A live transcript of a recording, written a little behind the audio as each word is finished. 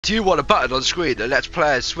Do you want a button on screen that lets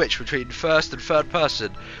players switch between first and third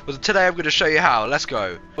person? Well, today I'm going to show you how. Let's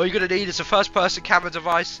go. All you're going to need is a first person camera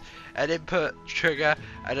device, an input trigger,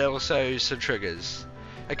 and also some triggers.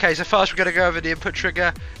 Okay, so first we're going to go over the input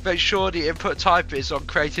trigger. Make sure the input type is on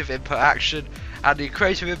creative input action, and the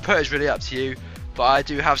creative input is really up to you, but I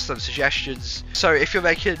do have some suggestions. So if you're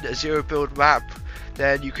making a zero build map,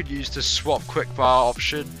 then you could use the swap quick bar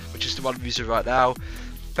option, which is the one I'm using right now.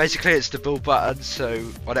 Basically it's the build button, so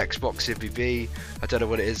on Xbox it'd be B, I don't know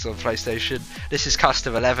what it is on PlayStation. This is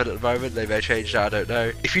custom 11 at the moment, they may change that, I don't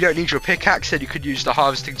know. If you don't need your pickaxe, then you could use the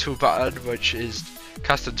harvesting tool button, which is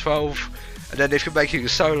custom 12. And then if you're making a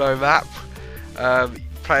solo map,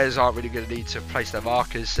 players aren't really going to need to place their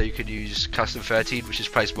markers, so you can use custom 13, which is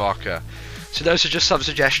place marker. So those are just some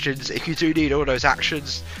suggestions. If you do need all those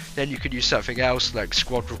actions, then you could use something else like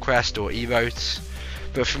squad request or emotes.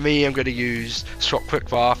 But for me, I'm going to use swap quick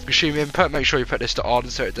bar. Consume input, make sure you put this to on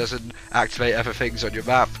so it doesn't activate other things on your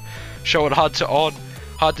map. Show on HUD to on.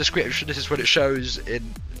 HUD description, this is what it shows in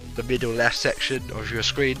the middle left section of your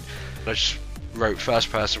screen. I just wrote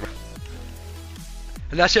first person.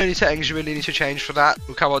 And that's the only settings you really need to change for that.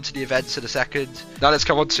 We'll come on to the events in a second. Now let's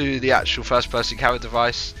come on to the actual first person camera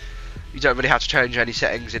device. You don't really have to change any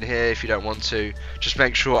settings in here if you don't want to. Just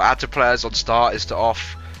make sure add to players on start is to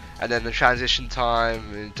off. And then the transition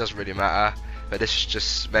time, it doesn't really matter, but this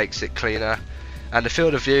just makes it cleaner. And the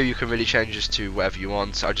field of view, you can really change this to whatever you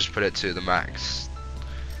want, so I'll just put it to the max.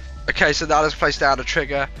 Okay, so now let's place down a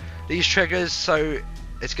trigger. These triggers, so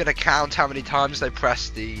it's going to count how many times they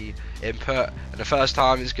press the input, and the first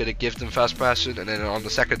time is going to give them first person, and then on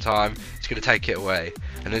the second time it's going to take it away,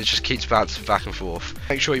 and then it just keeps bouncing back and forth.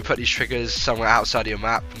 Make sure you put these triggers somewhere outside of your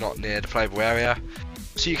map, not near the playable area.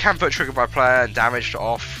 So you can put trigger by player and damage to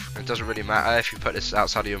off, it doesn't really matter if you put this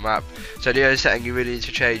outside of your map. So the only setting you really need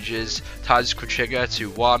to change is times equal trigger to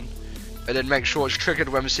 1, and then make sure it's triggered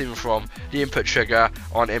when receiving from the input trigger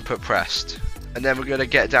on input pressed. And then we're going to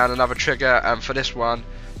get down another trigger, and for this one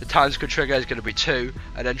the times equal trigger is going to be 2,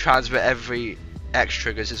 and then transmit every X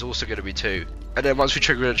triggers is also going to be 2. And then once we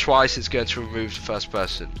trigger it twice, it's going to remove the first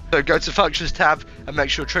person. So go to the functions tab and make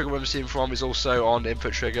sure trigger when receiving from is also on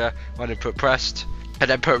input trigger when input pressed. And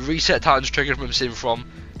then put reset times triggered when receiving from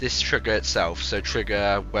this trigger itself. So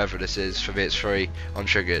trigger, wherever this is, for me it's 3 on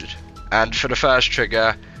triggered. And for the first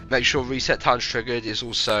trigger, make sure reset times triggered is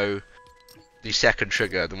also the second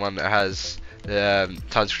trigger, the one that has the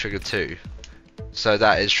times triggered 2. So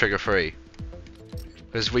that is trigger 3.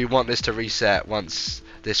 Because we want this to reset once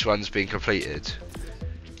this one's been completed.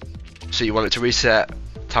 So you want it to reset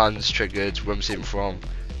times triggered when receiving from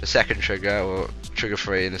the second trigger, or trigger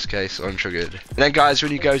 3 in this case, on triggered. And then guys,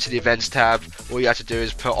 when you go to the events tab, all you have to do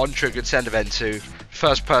is put on triggered send event to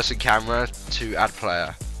first person camera to add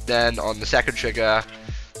player. Then on the second trigger,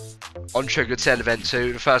 on triggered send event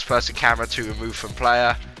to the first person camera to remove from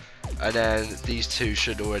player, and then these two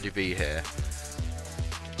should already be here.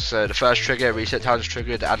 So the first trigger, reset times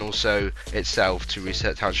triggered, and also itself to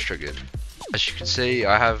reset times triggered. As you can see,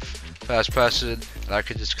 I have first person, and I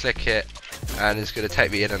can just click it and it's going to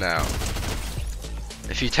take me in and out.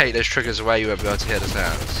 If you take those triggers away, you won't be able to hear the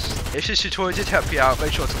sounds. If this tutorial did help you out,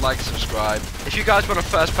 make sure to like and subscribe. If you guys want a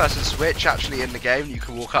first person switch actually in the game you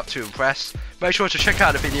can walk up to and press, make sure to check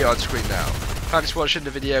out the video on screen now. Thanks for watching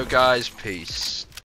the video guys, peace.